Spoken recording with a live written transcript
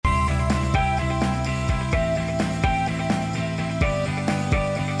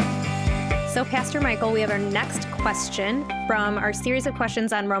So, Pastor Michael, we have our next question from our series of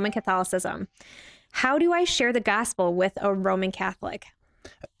questions on Roman Catholicism. How do I share the gospel with a Roman Catholic?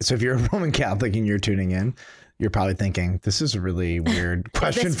 So if you're a Roman Catholic and you're tuning in, you're probably thinking, this is a really weird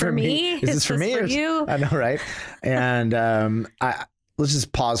question for me. Is this for me? For you? I know, right? And let's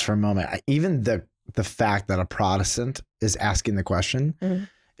just pause for a moment. Even the fact that a Protestant is asking the question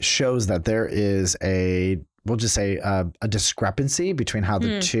shows that there is we'll just say a discrepancy between how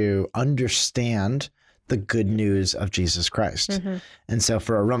the two understand the good news of Jesus Christ. And so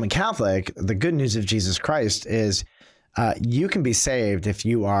for a Roman Catholic, the good news of Jesus Christ is you can be saved if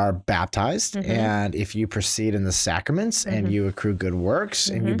you are baptized and if you proceed in the sacraments and you accrue good works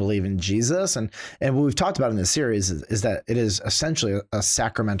and you believe in Jesus. And what we've talked about in this series is that it is essentially a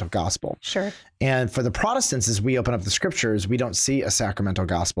sacramental gospel. Sure. And for the Protestants, as we open up the scriptures, we don't see a sacramental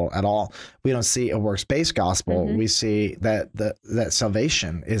gospel at all. We don't see a works-based gospel. We see that that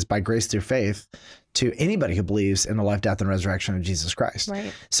salvation is by grace through faith to anybody who believes in the life, death, and resurrection of Jesus Christ.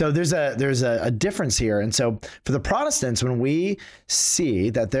 Right. So there's a difference here. And so for the Protestants, when we see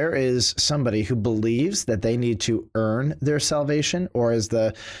that there is somebody who believes that they need to earn their salvation, or as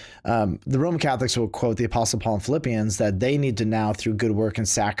the Roman Catholics will quote the Apostle Paul in Philippians, that they need to now, through good work and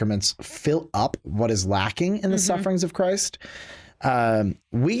sacraments, fill up what is lacking in the sufferings of Christ,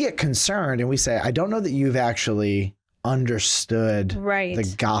 we get concerned and we say, I don't know that you've actually understood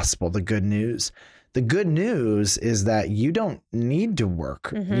the gospel, the good news. The good news is that you don't need to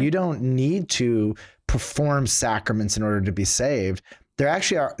work. You don't need to perform sacraments in order to be saved.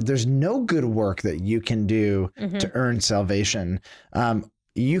 There's no good work that you can do to earn salvation.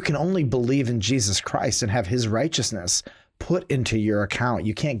 You can only believe in Jesus Christ and have his righteousness put into your account.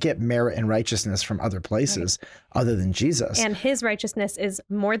 You can't get merit and righteousness from other places other than Jesus. And his righteousness is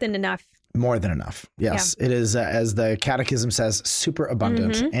more than enough. More than enough. Yes, it is, as the Catechism says, super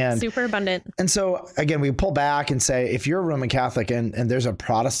abundant. And super abundant. And so, again, we pull back and say, if you're a Roman Catholic and there's a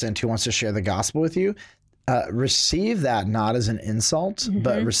Protestant who wants to share the gospel with you, receive that not as an insult,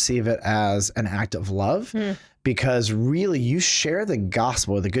 but receive it as an act of love. Because really, you share the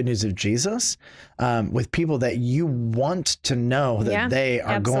gospel, the good news of Jesus, with people that you want to know that they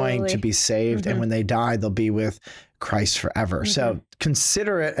are going to be saved. And when they die, they'll be with Christ forever. So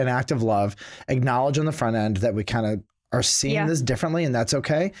consider it an act of love. Acknowledge on the front end that we kind of are seeing this differently, and that's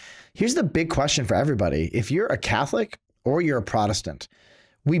okay. Here's the big question for everybody. If you're a Catholic or you're a Protestant,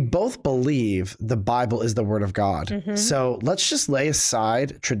 we both believe the Bible is the word of God. So let's just lay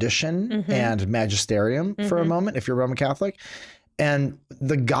aside tradition and magisterium for a moment if you're Roman Catholic. And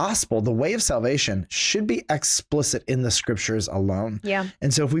the gospel, the way of salvation, should be explicit in the scriptures alone.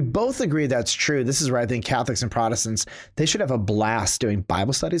 And so if we both agree that's true, this is where I think Catholics and Protestants, they should have a blast doing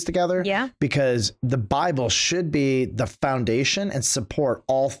Bible studies together. Because the Bible should be the foundation and support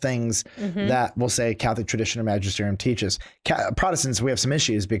all things that we'll say Catholic tradition or magisterium teaches. Protestants, we have some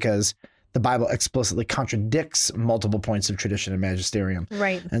issues because the Bible explicitly contradicts multiple points of tradition and magisterium.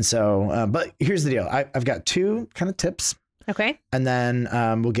 And so, but here's the deal. I've got two kind of tips. And then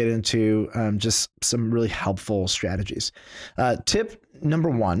we'll get into just some really helpful strategies. Tip number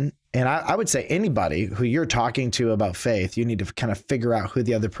one, and I would say anybody who you're talking to about faith, you need to kind of figure out who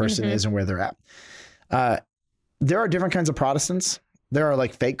the other person is and where they're at. There are different kinds of Protestants. There are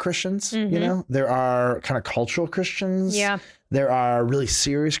like fake Christians, you know, there are kind of cultural Christians. There are really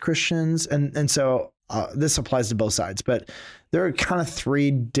serious Christians. And so this applies to both sides, but there are kind of three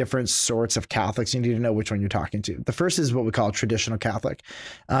different sorts of Catholics. You need to know which one you're talking to. The first is what we call a traditional Catholic.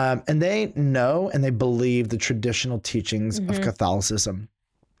 And they know and they believe the traditional teachings of Catholicism.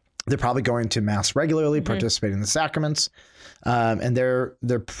 They're probably going to Mass regularly, participating in the sacraments. And they're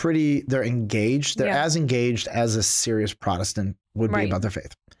engaged. They're as engaged as a serious Protestant would be about their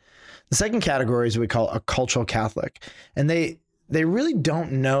faith. The second category is what we call a cultural Catholic. And they really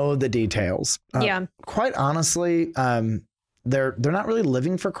don't know the details. Quite honestly, they're not really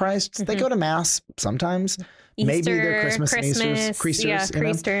living for Christ. They go to Mass sometimes. Easter, maybe they're Christmas and Easter,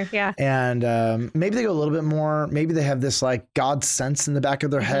 and maybe they go a little bit more. Maybe they have this like God sense in the back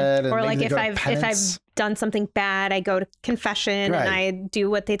of their head. Or like if I've done something bad, I go to confession and I do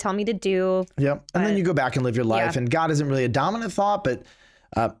what they tell me to do. And then you go back and live your life. And God isn't really a dominant thought, but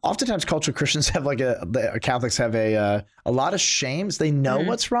oftentimes cultural Christians have Catholics have a lot of shames. They know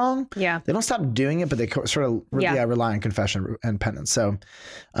what's wrong. They don't stop doing it, but they sort of rely on confession and penance. So,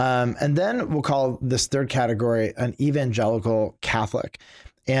 and then we'll call this third category an evangelical Catholic.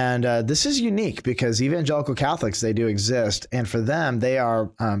 And this is unique because evangelical Catholics, they do exist. And for them, they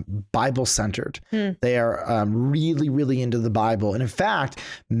are Bible centered. They are really, really into the Bible. And in fact,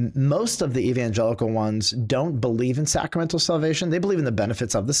 most of the evangelical ones don't believe in sacramental salvation. They believe in the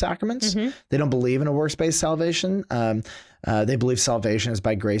benefits of the sacraments. They don't believe in a works-based salvation. They believe salvation is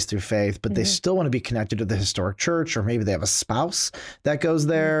by grace through faith, but they still want to be connected to the historic church, or maybe they have a spouse that goes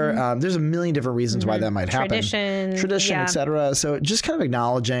there. There's a million different reasons why that might happen. Tradition, etc. So just kind of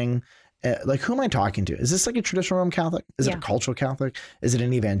acknowledging, like, who am I talking to? Is this like a traditional Roman Catholic? Is it a cultural Catholic? Is it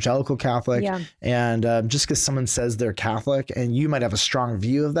an evangelical Catholic? And just because someone says they're Catholic and you might have a strong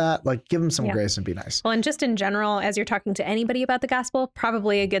view of that, like, give them some grace and be nice. Well, and just in general, as you're talking to anybody about the gospel,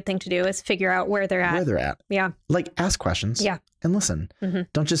 probably a good thing to do is figure out where they're at. Yeah. Like, ask questions. And listen.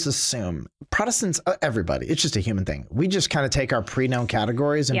 Don't just assume. Protestants, everybody, it's just a human thing. We just kind of take our pre-known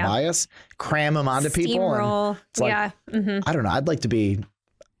categories and bias, cram them onto people. And it's like, I don't know. I'd like to be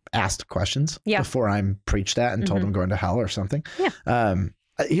asked questions before I'm preached at and told I'm going to hell or something.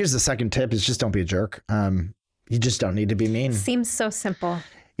 Here's the second tip is just don't be a jerk. You just don't need to be mean. Seems so simple.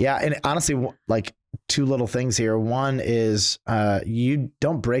 Yeah. And honestly, like, two little things here. One is you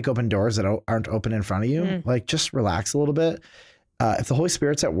don't break open doors that aren't open in front of you. Like, just relax a little bit. If the Holy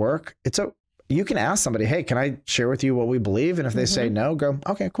Spirit's at work, you can ask somebody, hey, can I share with you what we believe? And if they say no, go,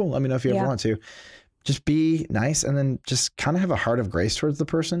 okay, cool. Let me know if you ever want to. Just be nice, and then just kind of have a heart of grace towards the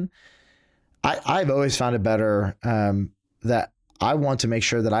person. I've always found it better that I want to make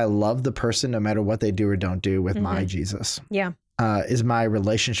sure that I love the person no matter what they do or don't do with my Jesus. Is my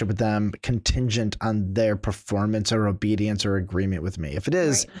relationship with them contingent on their performance or obedience or agreement with me? If it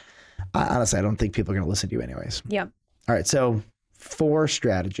is, honestly, I don't think people are going to listen to you anyways. All right. So 4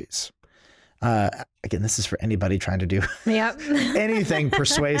 strategies. Again, this is for anybody trying to do anything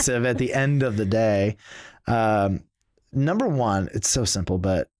persuasive at the end of the day. Number 1, it's so simple,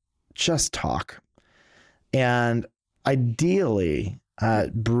 but just talk. And ideally,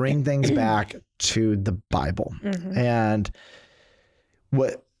 bring things back to the Bible. And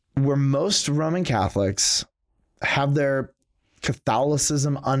where most Roman Catholics have their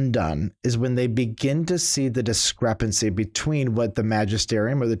Catholicism undone is when they begin to see the discrepancy between what the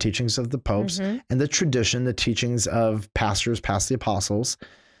magisterium or the teachings of the popes and the tradition, the teachings of pastors past the apostles,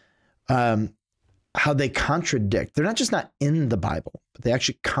 how they contradict. They're not just not in the Bible, but they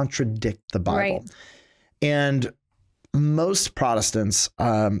actually contradict the Bible. And most Protestants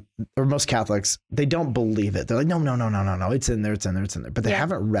or most Catholics, they don't believe it. They're like, no, it's in there, but they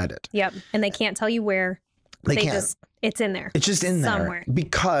haven't read it. And they can't tell you where. They can't. It's in there. It's just in somewhere. There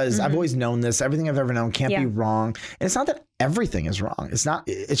because I've always known this. Everything I've ever known can't be wrong. And it's not that everything is wrong. It's not.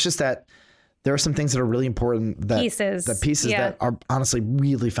 It's just that there are some things that are really important. Pieces that are honestly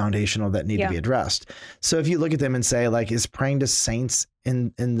really foundational that need to be addressed. So if you look at them and say, like, is praying to saints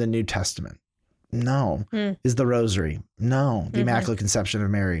in the New Testament? No. Is the Rosary? No. The Immaculate Conception of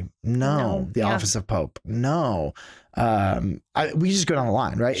Mary? No. The Office of Pope? No. We just go down the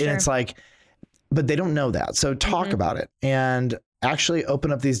line, right? And it's like, but they don't know that. So talk about it and actually open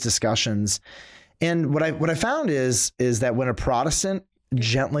up these discussions. And what I found is that when a Protestant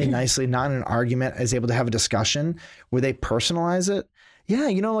gently, nicely, not in an argument, is able to have a discussion where they personalize it.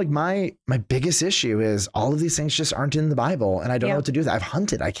 Like my biggest issue is all of these things just aren't in the Bible and I don't know what to do with it. I've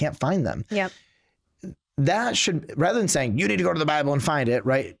hunted. I can't find them. That should, rather than saying you need to go to the Bible and find it,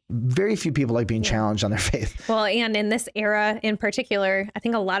 right? Very few people like being challenged on their faith. Well, and in this era in particular, I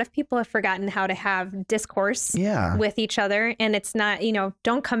think a lot of people have forgotten how to have discourse with each other. And it's not,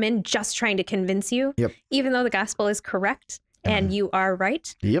 don't come in just trying to convince you, even though the gospel is correct and you are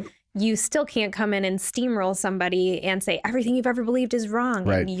right. You still can't come in and steamroll somebody and say everything you've ever believed is wrong.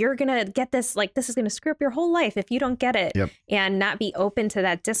 And you're going to get this, like, this is going to screw up your whole life if you don't get it. And not be open to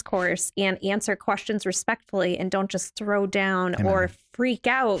that discourse and answer questions respectfully and don't just throw down or freak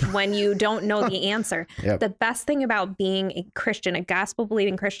out when you don't know the answer. The best thing about being a Christian, a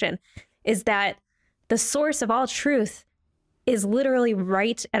gospel-believing Christian, is that the source of all truth is literally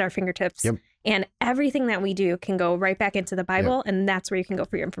right at our fingertips. And everything that we do can go right back into the Bible, and that's where you can go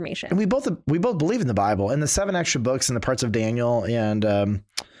for your information. And we both believe in the Bible, and the 7 extra books and the parts of Daniel and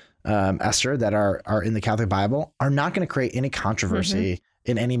Esther that are in the Catholic Bible are not going to create any controversy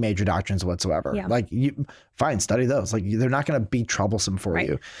in any major doctrines whatsoever. Like, fine, study those. Like, they're not going to be troublesome for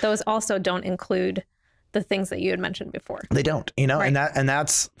you. Those also don't include the things that you had mentioned before. They don't, and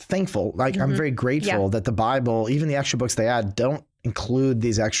that's thankful. Like, I'm very grateful that the Bible, even the extra books they add, don't include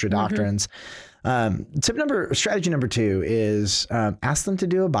these extra doctrines. Strategy number 2 is ask them to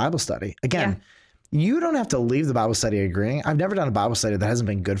do a Bible study. Again, you don't have to leave the Bible study agreeing. I've never done a Bible study that hasn't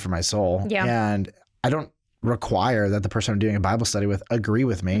been good for my soul. And I don't require that the person I'm doing a Bible study with agree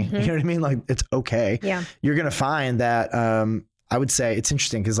with me. You know what I mean? Like, it's okay. Yeah. You're going to find that, I would say it's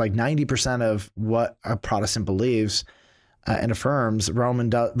interesting because like 90% of what a Protestant believes and affirms, Rome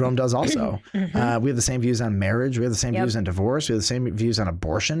does also. We have the same views on marriage. We have the same views on divorce. We have the same views on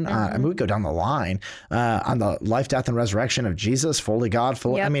abortion. I mean, we go down the line on the life, death, and resurrection of Jesus, fully God,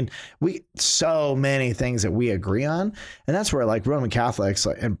 fully. I mean, so many things that we agree on, and that's where like Roman Catholics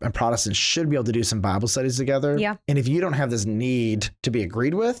and Protestants should be able to do some Bible studies together. Yeah. And if you don't have this need to be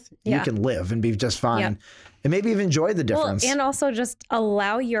agreed with, you can live and be just fine. And maybe even enjoy the difference. Well, and also just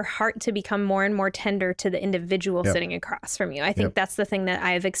allow your heart to become more and more tender to the individual sitting across from you. I think that's the thing that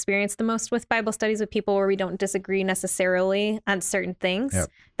I've experienced the most with Bible studies with people where we don't disagree necessarily on certain things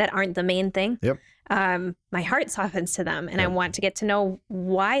that aren't the main thing. My heart softens to them, and I want to get to know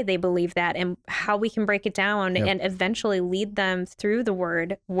why they believe that and how we can break it down and eventually lead them through the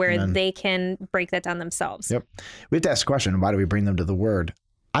Word where they can break that down themselves. We have to ask the question, why do we bring them to the Word?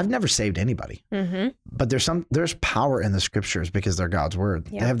 I've never saved anybody, but there's power in the scriptures because they're God's word.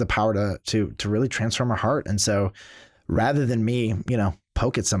 They have the power to really transform our heart. And so rather than me,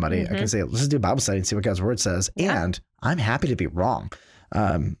 poke at somebody, I can say, let's just do a Bible study and see what God's word says. And I'm happy to be wrong.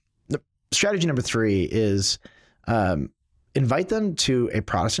 Strategy number 3 is invite them to a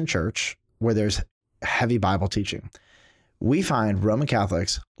Protestant church where there's heavy Bible teaching. We find Roman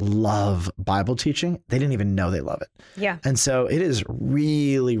Catholics love Bible teaching. They didn't even know they love it. Yeah. And so it is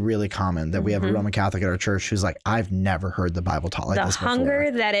really, really common that we have a Roman Catholic at our church who's like, I've never heard the Bible taught like this before. The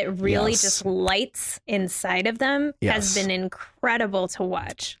hunger that it really just lights inside of them has been incredible to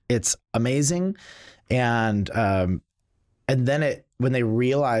watch. It's amazing. And then when they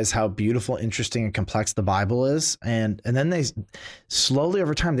realize how beautiful, interesting, and complex the Bible is, and then they slowly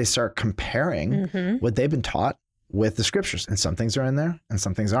over time, they start comparing what they've been taught with the scriptures, and some things are in there and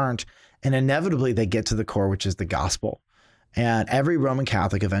some things aren't. And inevitably they get to the core, which is the gospel. And every Roman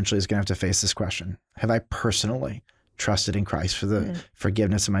Catholic eventually is going to have to face this question. Have I personally trusted in Christ for the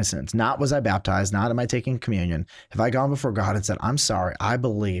forgiveness of my sins? Not was I baptized, not am I taking communion. Have I gone before God and said, I'm sorry, I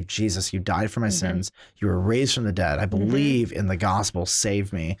believe, Jesus, you died for my sins. You were raised from the dead. I believe in the gospel,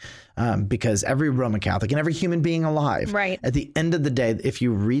 save me. Because every Roman Catholic and every human being alive, at the end of the day, if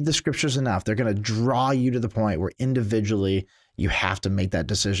you read the scriptures enough, they're going to draw you to the point where individually you have to make that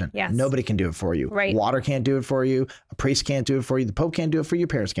decision. Nobody can do it for you. Water can't do it for you. A priest can't do it for you. The Pope can't do it for you. Your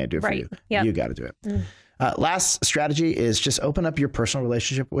parents can't do it for you. You got to do it. Last strategy is just open up your personal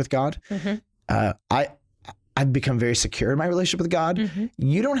relationship with God. I've become very secure in my relationship with God.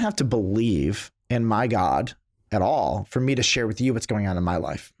 You don't have to believe in my God at all for me to share with you what's going on in my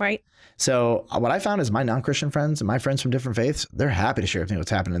life. So what I found is my non-Christian friends and my friends from different faiths, they're happy to share with me what's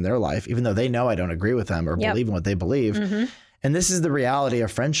happening in their life, even though they know I don't agree with them or believe in what they believe. And this is the reality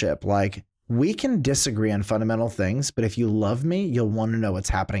of friendship. Like, we can disagree on fundamental things, but if you love me, you'll want to know what's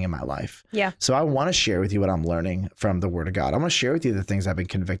happening in my life. So I want to share with you what I'm learning from the Word of God. I want to share with you the things I've been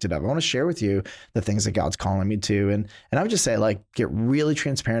convicted of. I want to share with you the things that God's calling me to. And I would just say, like, get really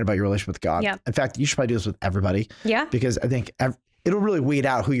transparent about your relationship with God. In fact, you should probably do this with everybody. Because I think it'll really weed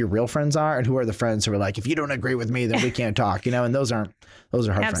out who your real friends are and who are the friends who are like, if you don't agree with me, then we can't talk, and those are hard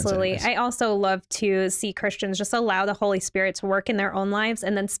friends. Absolutely. I also love to see Christians just allow the Holy Spirit to work in their own lives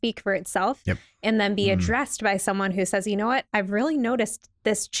and then speak for itself and then be addressed by someone who says, you know what, I've really noticed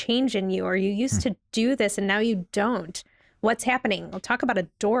this change in you, or you used to do this and now you don't. What's happening? We'll talk about a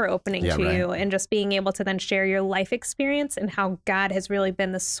door opening to you, and just being able to then share your life experience and how God has really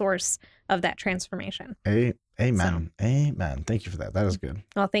been the source of that transformation. Amen. Amen. Thank you for that. That is good.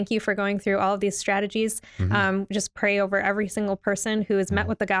 Well, thank you for going through all of these strategies. Just pray over every single person who has met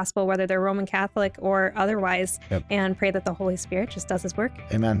with the gospel, whether they're Roman Catholic or otherwise, and pray that the Holy Spirit just does his work.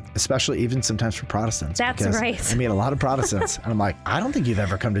 Amen. Especially even sometimes for Protestants. That's right. I meet a lot of Protestants and I'm like, I don't think you've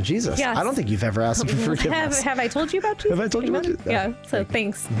ever come to Jesus. I don't think you've ever asked him for forgiveness. Have I told you about Jesus? Have I told you about Jesus? Yeah. So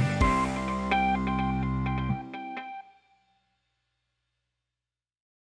thanks.